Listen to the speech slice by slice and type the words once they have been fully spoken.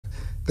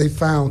they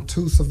found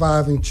 2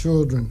 surviving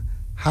children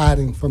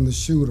hiding from the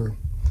shooter.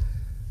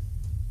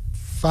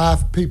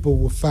 5 people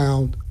were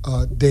found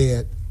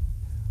dead.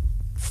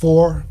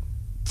 3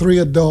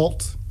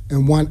 adults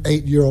and 1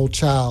 8-year-old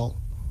child.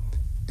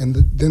 And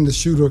then the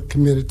shooter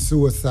committed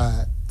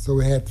suicide. So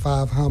we had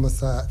 4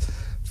 homicides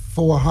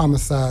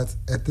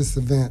at this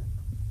event.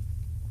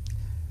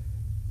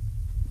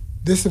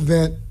 This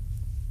event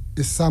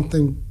is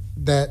something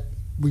that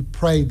we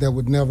prayed that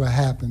would never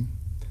happen.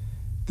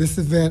 This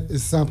event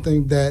is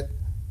something that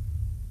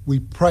we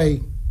pray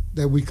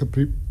that we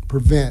could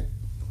prevent,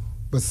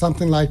 but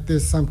something like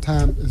this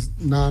sometimes is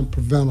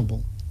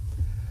non-preventable.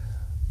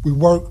 We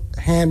work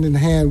hand in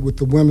hand with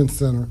the Women's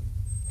Center.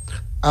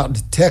 Our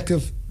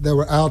detectives that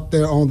were out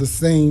there on the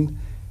scene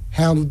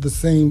handled the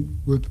scene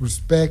with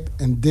respect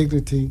and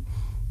dignity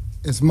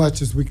as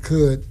much as we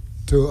could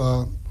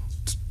to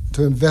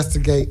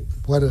investigate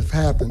what had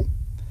happened.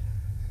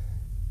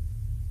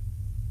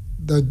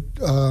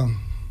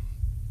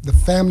 The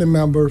family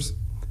members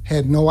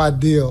had no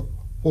idea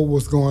what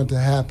was going to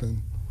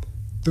happen.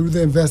 Through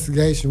the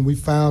investigation, we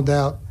found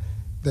out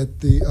that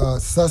the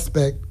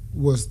suspect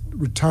was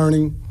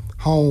returning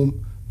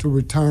home to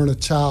return a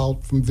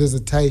child from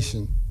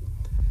visitation.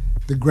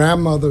 The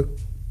grandmother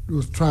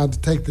was trying to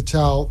take the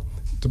child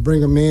to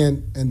bring him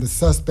in, and the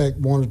suspect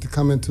wanted to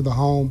come into the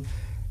home,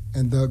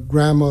 and the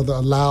grandmother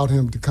allowed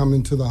him to come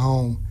into the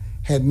home,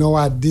 had no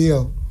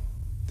idea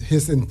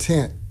his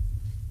intent.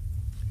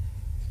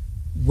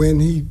 When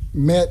he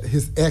met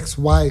his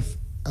ex-wife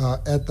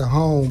at the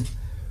home,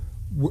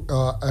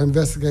 our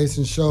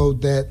investigation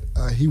showed that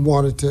he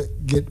wanted to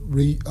get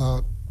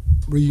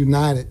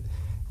reunited,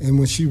 and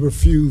when she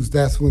refused,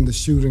 that's when the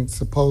shooting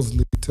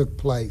supposedly took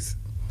place.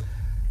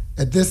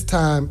 At this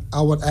time,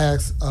 I would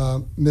ask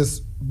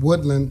Miss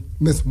Windland,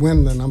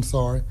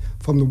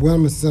 from the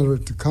Women's Center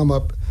to come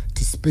up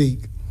to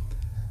speak,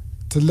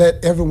 to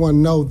let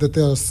everyone know that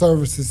there are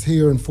services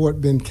here in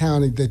Fort Bend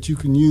County that you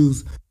can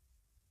use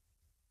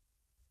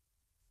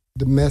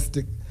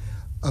domestic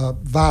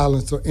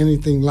violence or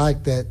anything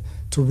like that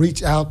to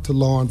reach out to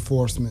law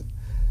enforcement.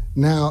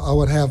 Now I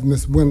would have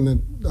Ms.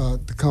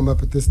 Windland to come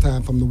up at this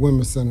time from the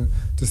Women's Center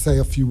to say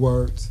a few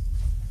words.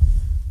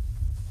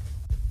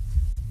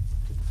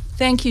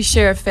 Thank you,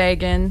 Sheriff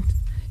Fagan.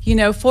 You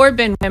know, Fort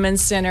Bend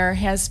Women's Center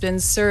has been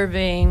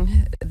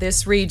serving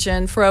this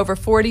region for over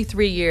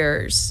 43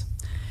 years,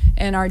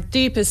 and our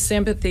deepest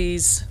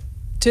sympathies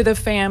to the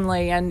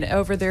family and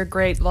over their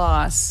great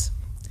loss.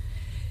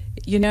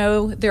 You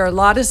know, there are a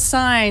lot of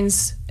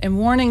signs and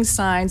warning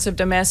signs of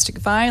domestic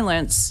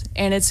violence,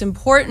 and it's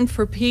important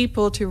for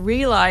people to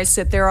realize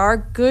that there are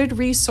good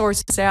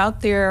resources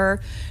out there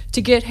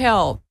to get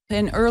help,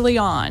 and early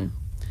on.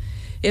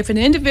 If an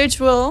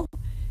individual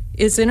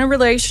is in a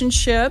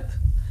relationship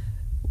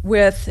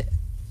with,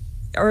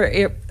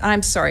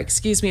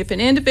 if an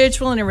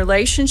individual in a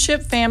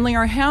relationship, family,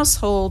 or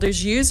household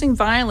is using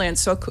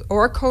violence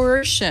or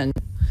coercion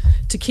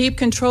to keep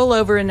control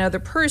over another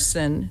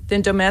person,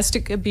 then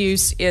domestic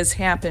abuse is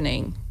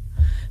happening.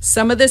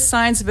 Some of the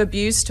signs of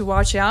abuse to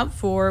watch out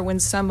for: when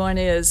someone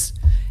is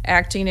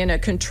acting in a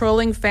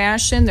controlling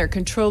fashion, they're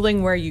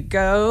controlling where you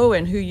go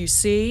and who you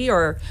see,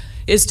 or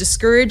is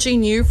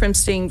discouraging you from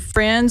seeing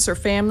friends or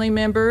family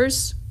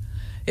members.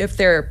 If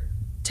they're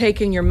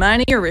taking your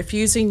money or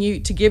refusing you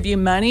to give you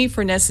money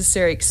for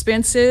necessary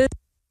expenses.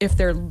 If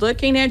they're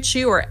looking at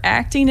you or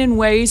acting in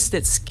ways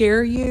that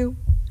scare you.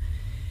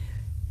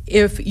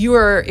 If you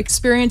are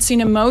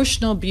experiencing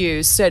emotional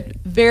abuse at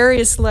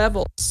various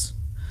levels,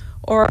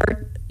 or,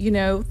 you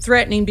know,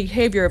 threatening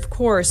behavior, of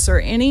course, or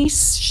any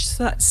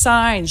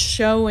signs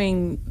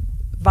showing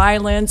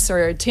violence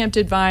or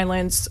attempted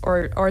violence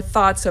or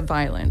thoughts of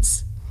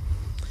violence.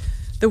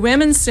 The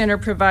Women's Center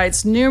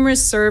provides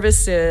numerous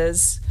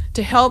services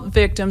to help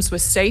victims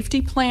with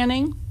safety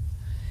planning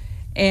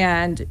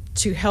and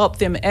to help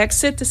them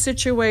exit the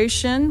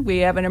situation. We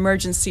have an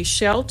emergency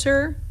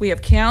shelter, we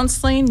have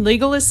counseling,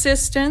 legal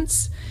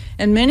assistance,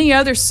 and many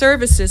other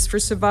services for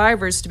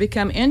survivors to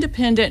become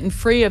independent and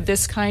free of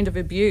this kind of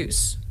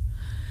abuse.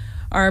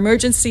 Our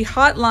emergency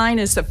hotline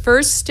is the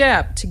first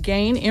step to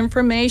gain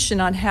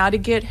information on how to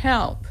get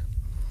help.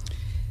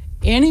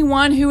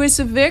 Anyone who is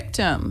a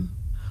victim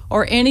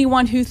or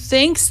anyone who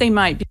thinks they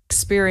might be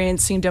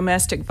experiencing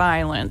domestic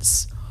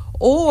violence,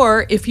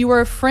 or if you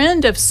are a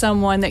friend of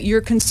someone that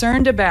you're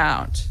concerned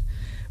about,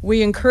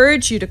 we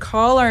encourage you to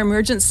call our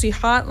emergency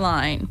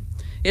hotline.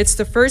 It's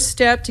the first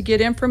step to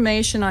get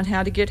information on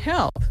how to get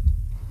help.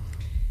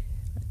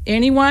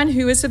 Anyone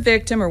who is a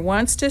victim or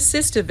wants to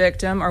assist a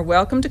victim are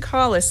welcome to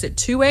call us at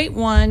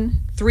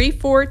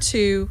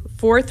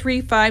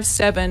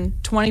 281-342-4357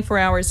 24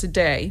 hours a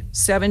day,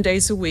 7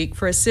 days a week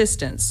for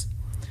assistance.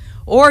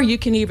 Or you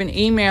can even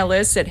email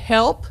us at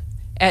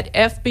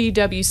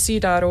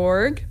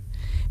help@fbwc.org,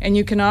 and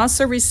you can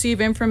also receive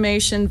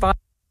information via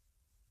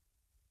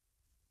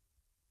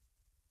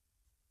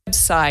the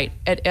website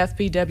at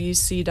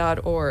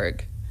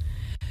fbwc.org.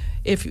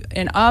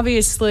 And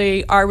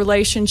obviously, our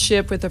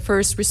relationship with the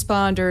first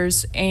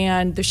responders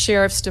and the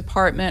Sheriff's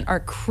Department are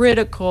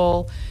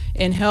critical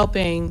in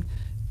helping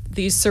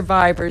these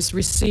survivors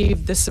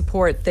receive the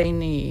support they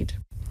need.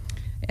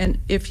 And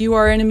if you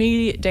are in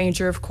immediate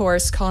danger, of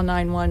course, call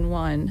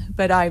 911.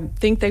 But I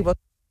think they will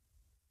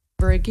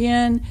over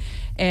again.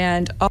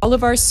 And all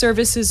of our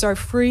services are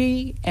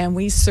free, and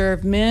we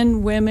serve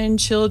men, women,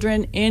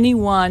 children,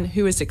 anyone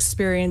who is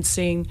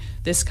experiencing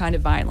this kind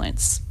of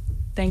violence.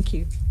 Thank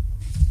you.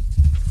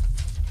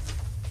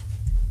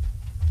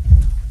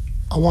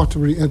 I want to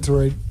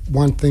reiterate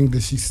one thing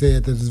that she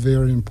said that is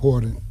very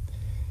important.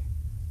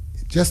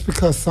 Just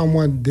because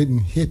someone didn't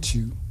hit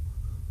you,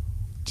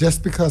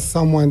 just because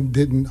someone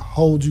didn't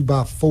hold you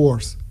by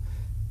force,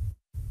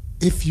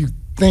 if you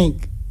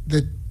think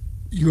that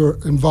you're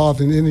involved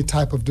in any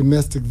type of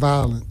domestic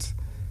violence,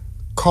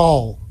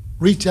 call,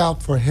 reach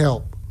out for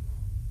help.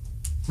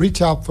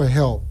 Reach out for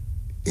help.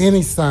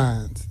 Any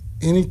signs,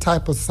 any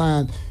type of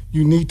sign,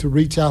 you need to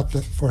reach out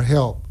for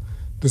help.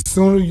 The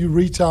sooner you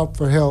reach out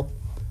for help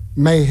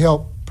may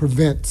help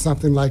prevent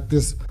something like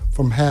this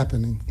from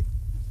happening.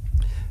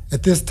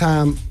 At this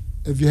time,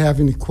 if you have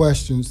any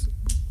questions,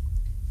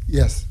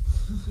 yes.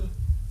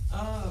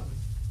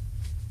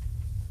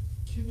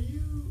 Can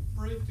you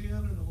break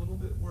down in a little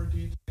bit more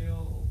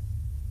detail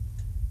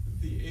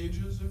the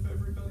ages of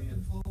everybody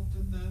involved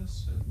in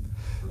this?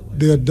 And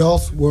the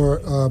adults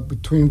were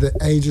between the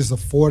ages of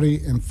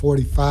 40 and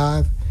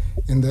 45,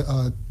 and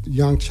the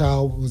young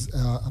child was,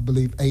 I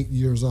believe, 8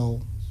 years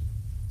old.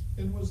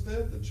 And was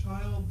that the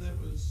child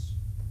that was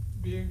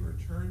being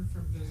returned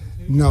from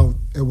visitation? No,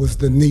 it was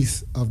the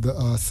niece of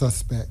the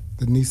suspect,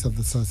 the niece of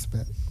the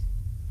suspect.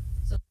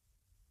 So,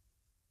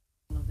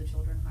 of the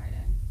children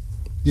hiding?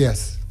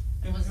 Yes.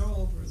 And how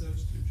old were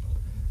those two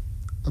children?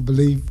 I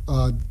believe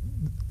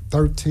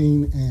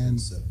 13 and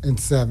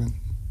 7.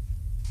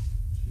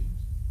 Jeez.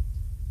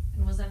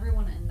 And was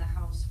everyone in the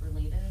house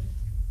related?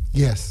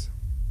 Yes.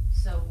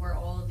 So were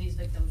all of these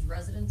victims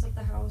residents of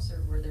the house,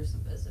 or were there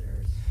some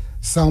visitors?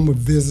 Some were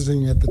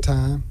visiting at the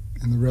time,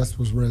 and the rest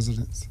was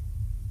residents.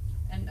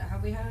 And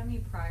have we had any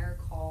prior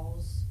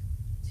calls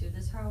to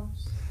this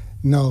house?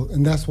 No,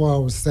 and that's why I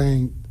was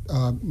saying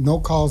no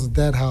calls at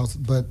that house,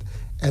 but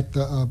at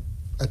the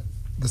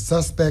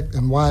suspect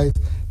and wife,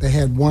 they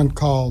had one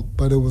call,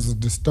 but it was a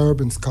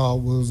disturbance call.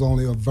 It was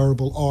only a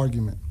verbal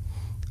argument,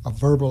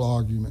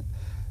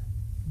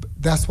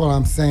 That's what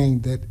I'm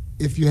saying, that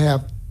if you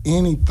have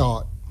any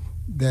thought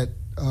that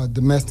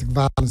domestic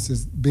violence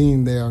is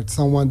being there, or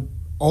someone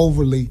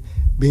overly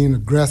being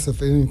aggressive,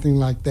 anything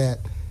like that,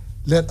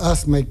 let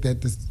us make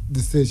that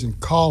decision.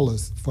 Call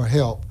us for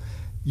help.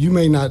 You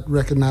may not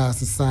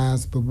recognize the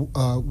signs, but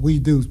we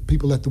do,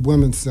 people at the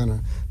Women's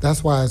Center.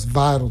 That's why it's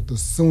vital, the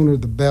sooner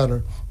the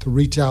better, to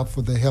reach out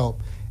for the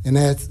help. And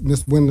as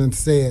Ms. Wendland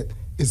said,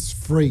 it's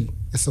free.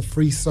 It's a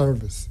free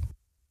service.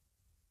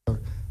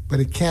 But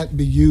it can't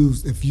be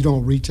used if you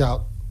don't reach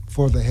out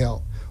for the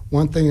help.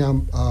 One thing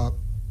I'm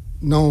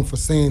known for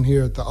saying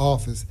here at the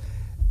office,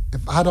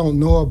 if I don't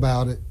know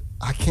about it,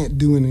 I can't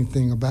do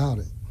anything about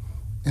it.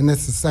 And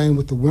that's the same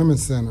with the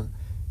Women's Center.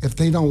 If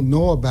they don't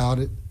know about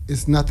it,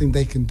 it's nothing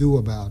they can do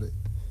about it.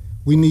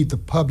 We need the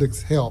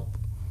public's help,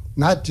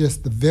 not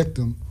just the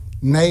victim,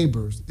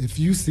 neighbors. If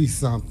you see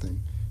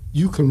something,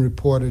 you can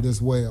report it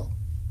as well.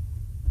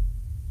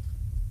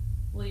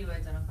 Will you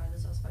identify the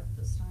suspect at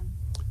this time?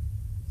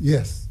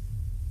 Yes.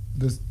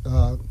 This,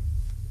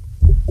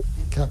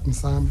 Captain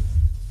Simon?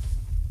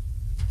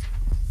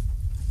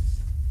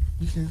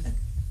 You can.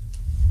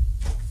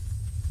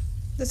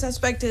 The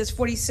suspect is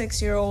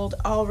 46-year-old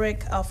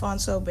Ulrich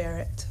Alfonso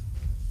Barrett.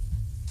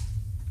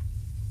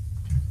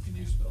 Can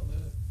you spell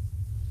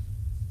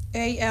that?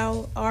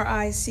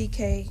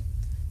 A-L-R-I-C-K,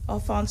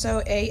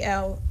 Alfonso,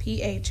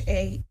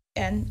 A-L-P-H-A-N-S-O,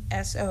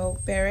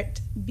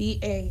 Barrett,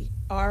 B-A-R-R-E-T-T.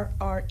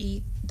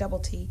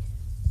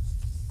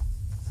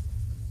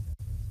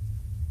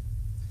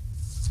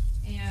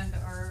 And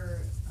are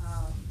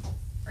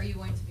you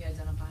going to be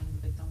identifying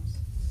the victims?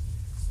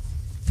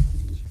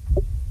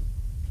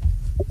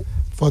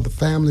 For the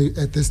family,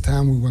 at this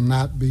time, we will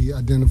not be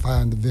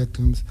identifying the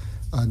victims'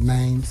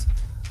 names.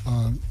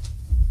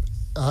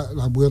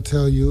 I will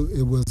tell you,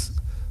 it was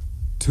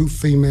 2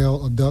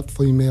 adult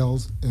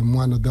females, and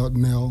 1 adult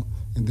male,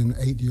 and then an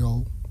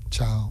 8-year-old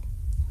child.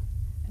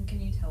 And can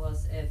you tell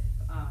us if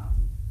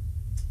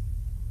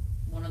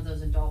one of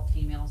those adult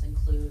females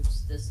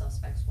includes this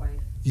suspect's wife?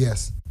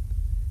 Yes,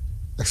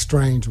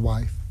 estranged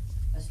wife.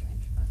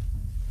 Estranged wife.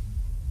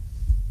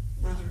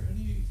 Were there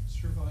any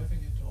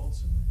surviving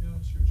adults in the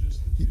house, or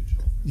just the 2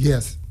 children?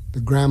 Yes, the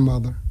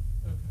grandmother.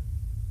 Okay.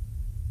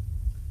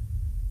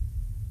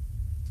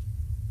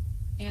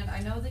 And I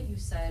know that you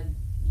said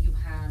you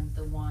had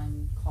the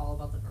one call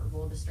about the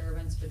verbal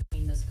disturbance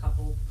between this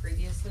couple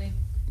previously.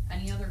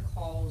 Any other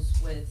calls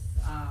with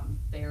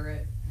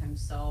Barrett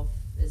himself?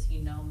 Is he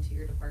known to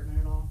your department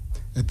at all?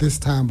 At this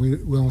time, we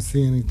don't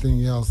see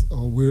anything else,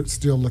 or we're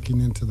still looking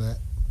into that.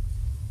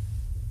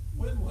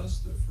 When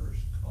was the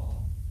first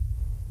call?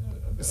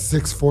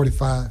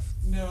 6:45.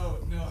 No,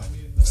 I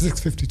mean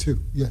 6:52.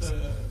 Yes.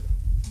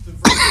 the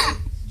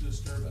verbal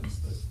disturbance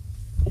that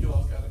you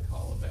all got a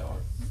call about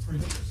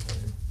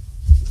previously.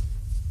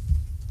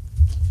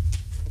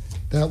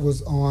 That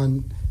was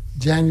on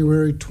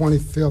January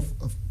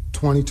 25th of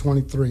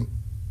 2023.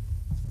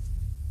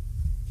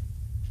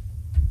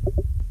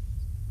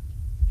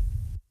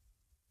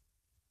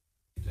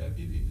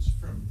 Deputies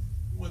from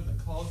when the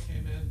call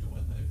came in to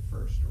when they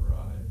first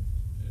arrived,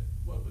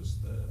 what was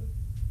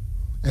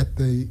At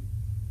the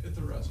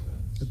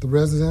residence? At the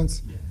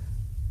residence,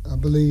 I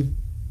believe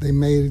they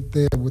made it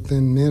there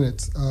within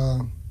minutes.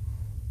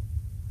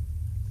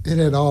 It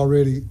had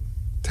already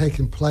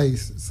taken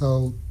place,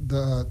 so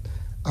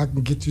I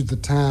can get you the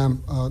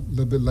time a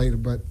little bit later,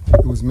 but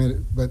it was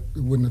minute, but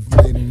it wouldn't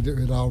have made any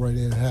difference. It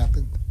already had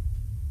happened.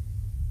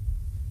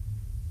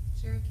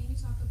 Sheriff, can you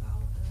talk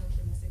about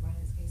domestic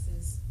violence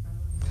cases?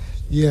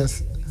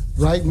 Yes,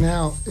 right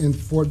now in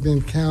Fort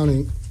Bend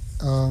County,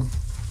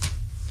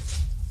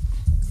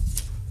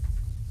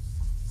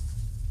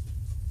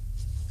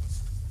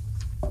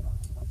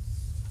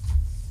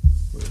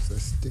 where's that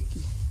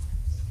sticky?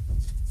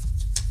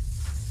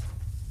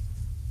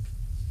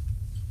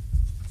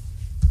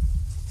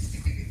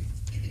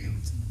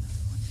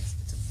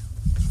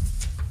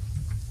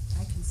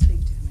 I can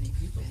speak to how many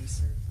people we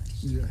served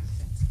last year. Yeah.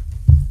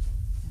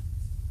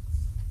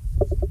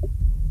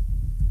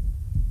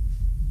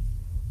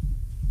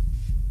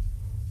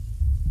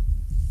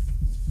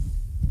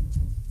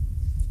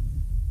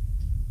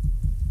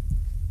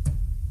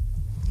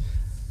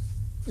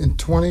 In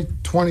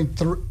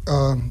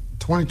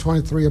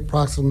 2023,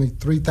 approximately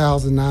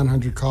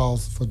 3,900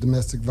 calls for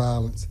domestic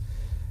violence.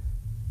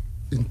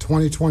 In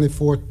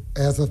 2024,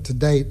 as of to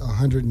date,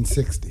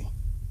 160.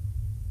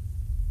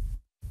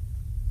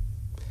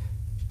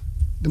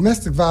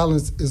 Domestic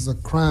violence is a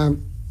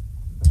crime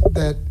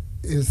that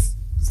is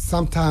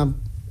sometimes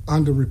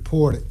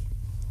underreported.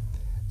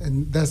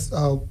 And that's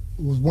was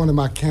one of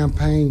my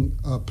campaign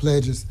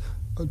pledges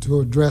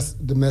to address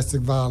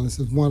domestic violence.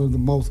 It's one of the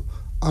most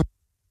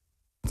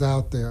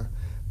out there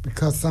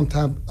because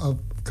sometimes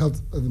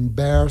because of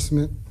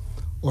embarrassment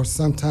or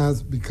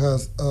sometimes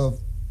because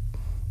of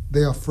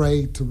they're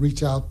afraid to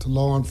reach out to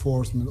law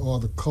enforcement or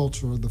the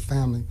culture of the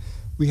family.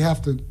 We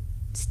have to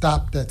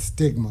stop that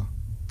stigma.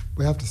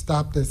 We have to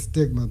stop that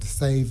stigma to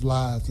save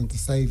lives and to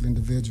save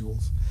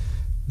individuals.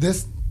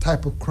 This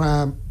type of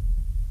crime,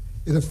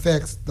 it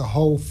affects the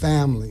whole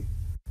family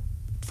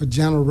for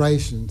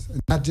generations,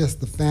 and not just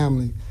the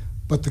family,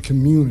 but the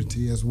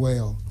community as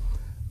well.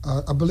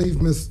 I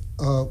believe Ms.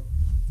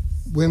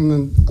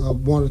 Windland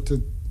wanted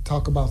to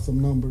talk about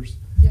some numbers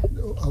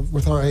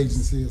with our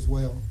agency as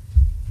well.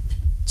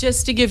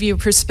 Just to give you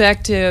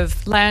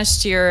perspective,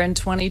 last year in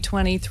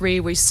 2023,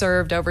 we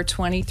served over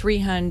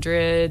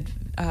 2,300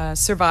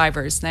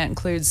 survivors. And that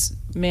includes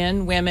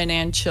men, women,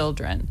 and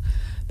children.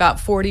 About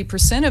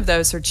 40% of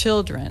those are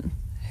children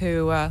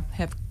who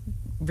have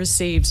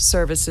received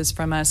services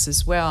from us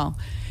as well.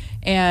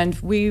 And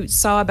we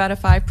saw about a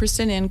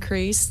 5%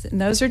 increase, and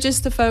those are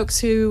just the folks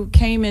who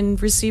came and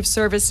received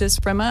services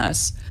from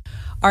us.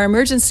 Our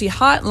emergency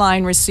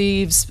hotline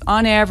receives,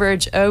 on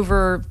average,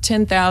 over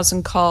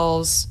 10,000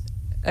 calls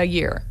a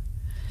year.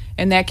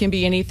 And that can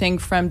be anything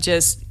from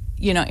just,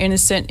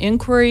 innocent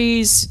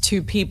inquiries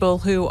to people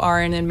who are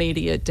in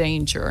immediate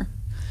danger.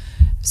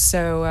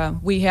 So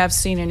we have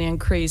seen an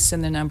increase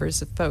in the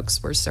numbers of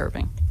folks we're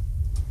serving.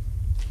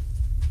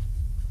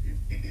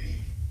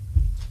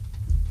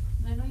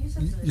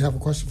 You have a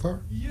question for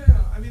her? Yeah,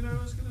 I mean, I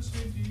was gonna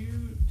say, do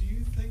you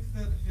think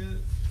that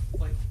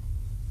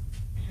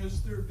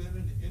has there been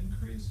an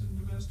increase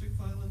in domestic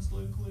violence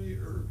locally,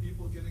 or are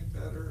people getting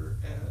better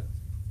at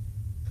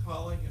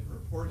calling and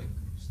reporting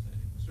these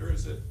things, or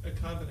is it a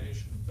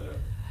combination of both?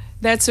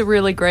 That's a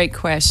really great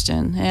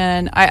question,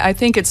 and I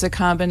think it's a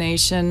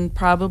combination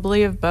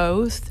probably of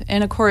both.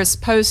 And of course,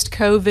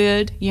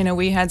 post-COVID,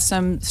 we had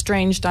some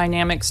strange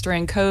dynamics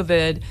during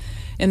COVID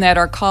in that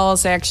our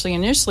calls actually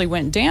initially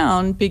went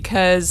down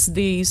because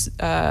the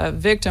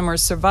victim or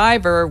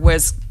survivor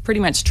was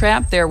pretty much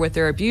trapped there with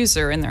their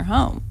abuser in their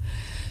home.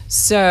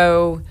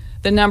 So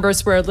the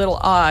numbers were a little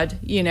odd,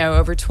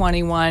 over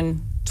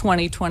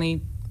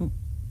 2020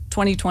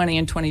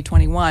 and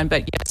 2021,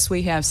 but yes,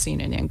 we have seen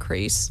an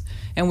increase.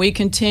 And we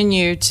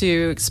continue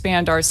to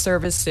expand our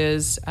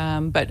services,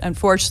 but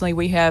unfortunately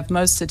we have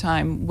most of the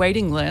time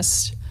waiting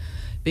lists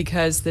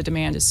because the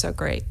demand is so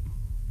great.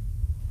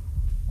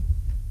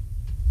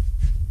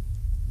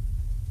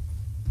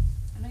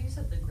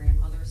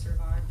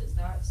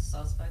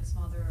 Suspect's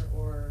mother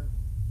or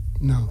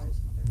No, mother?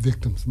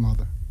 victim's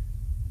mother.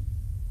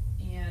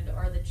 And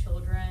are the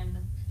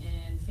children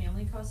in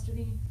family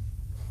custody?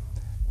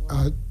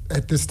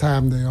 At this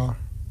time, they are.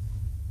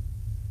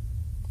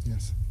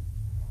 Yes.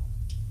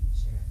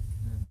 Sure.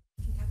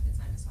 Can you have the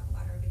time to talk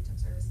about our victim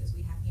services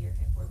we have here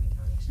at Fort Bend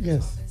County Sheriff's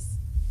Yes. Office?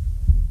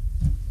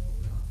 What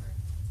we offer?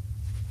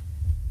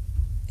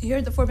 Here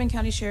at the Fort Bend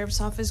County Sheriff's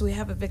Office, we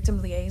have a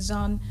victim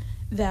liaison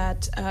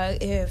that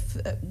if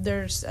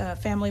there's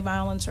family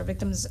violence or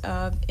victims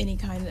of any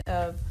kind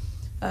of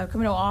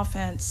criminal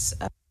offense,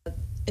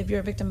 if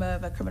you're a victim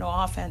of a criminal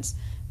offense,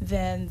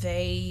 then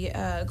they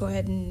go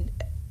ahead and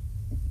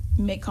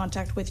make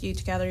contact with you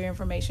to gather your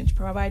information, to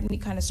provide any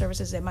kind of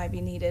services that might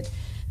be needed.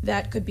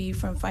 That could be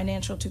from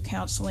financial to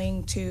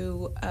counseling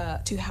to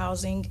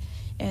housing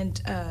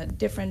and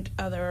different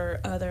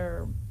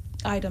other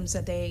items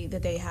that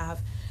they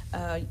have.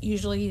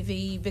 Usually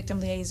the victim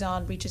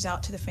liaison reaches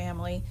out to the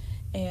family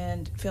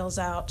and fills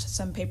out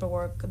some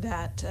paperwork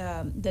that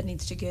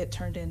needs to get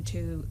turned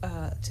into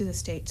to the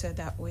state, so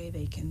that way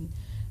they can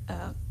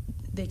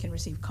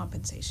receive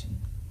compensation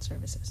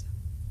services.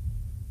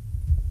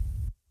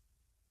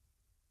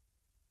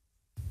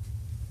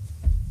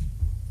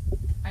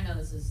 I know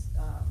this is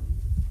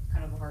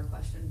kind of a hard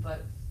question,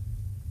 but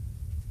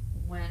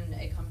when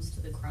it comes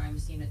to the crime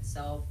scene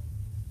itself,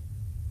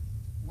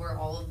 were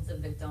all of the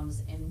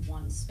victims in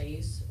one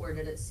space, or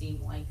did it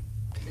seem like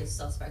the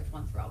suspect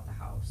went throughout the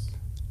house?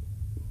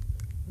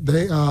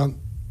 They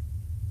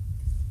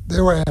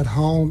were at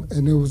home,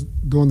 and it was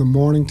during the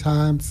morning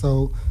time,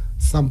 so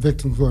some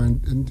victims were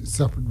in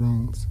separate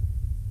rooms.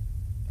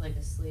 Like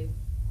asleep?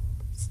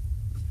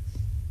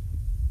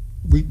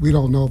 We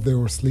don't know if they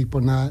were asleep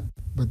or not,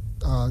 but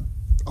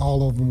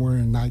all of them were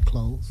in night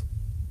clothes.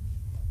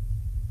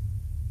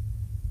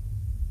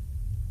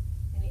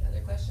 Any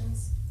other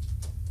questions?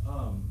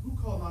 Who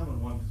called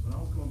 911? Because when I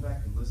was going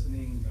back and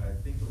listening, I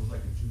think it was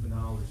like a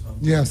juvenile or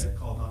something Yes. that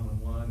called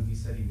 911. He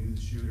said he knew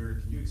the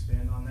shooter. Can you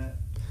expand on that?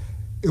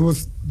 It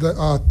was the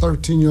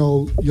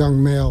 13-year-old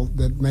young male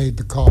that made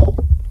the call.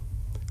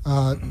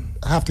 I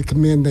have to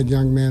commend that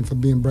young man for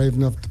being brave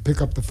enough to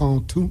pick up the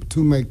phone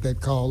to make that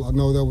call. I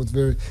know that was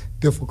very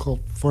difficult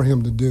for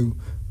him to do,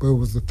 but it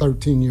was the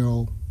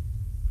 13-year-old.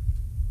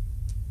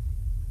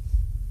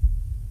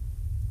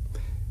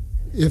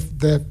 If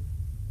that's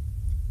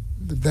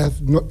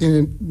not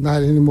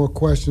any more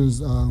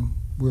questions,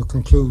 we'll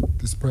conclude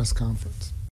this press conference.